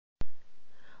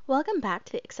Welcome back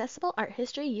to the Accessible Art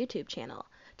History YouTube channel.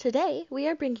 Today, we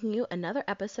are bringing you another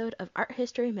episode of Art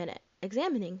History Minute,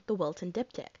 examining the Wilton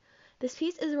Diptych. This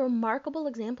piece is a remarkable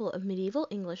example of medieval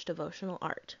English devotional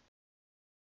art.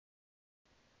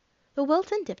 The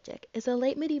Wilton Diptych is a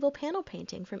late medieval panel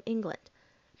painting from England.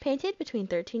 Painted between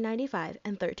 1395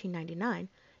 and 1399,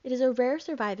 it is a rare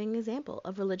surviving example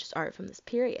of religious art from this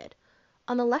period.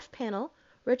 On the left panel,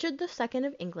 Richard II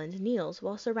of England kneels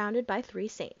while surrounded by three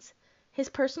saints: his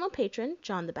personal patron,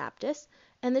 John the Baptist,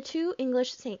 and the two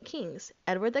English Saint Kings,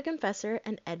 Edward the Confessor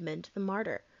and Edmund the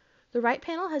Martyr. The right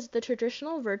panel has the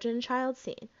traditional Virgin and Child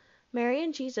scene. Mary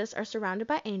and Jesus are surrounded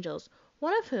by angels,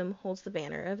 one of whom holds the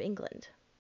banner of England.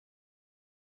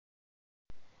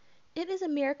 It is a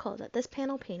miracle that this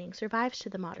panel painting survives to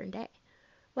the modern day.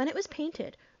 When it was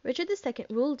painted, Richard II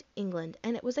ruled England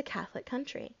and it was a Catholic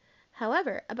country.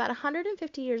 However, about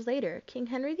 150 years later, King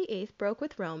Henry VIII broke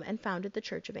with Rome and founded the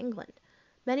Church of England.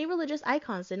 Many religious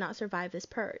icons did not survive this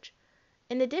purge.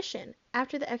 In addition,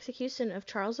 after the execution of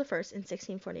Charles I in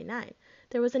 1649,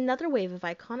 there was another wave of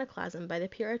iconoclasm by the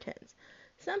Puritans.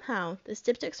 Somehow, this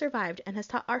diptych survived and has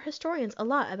taught art historians a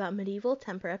lot about medieval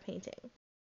tempera painting.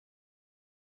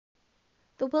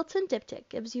 The Wilton Diptych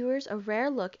gives viewers a rare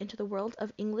look into the world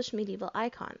of English medieval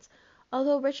icons.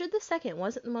 Although Richard II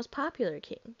wasn't the most popular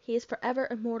king, he is forever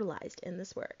immortalized in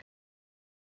this work.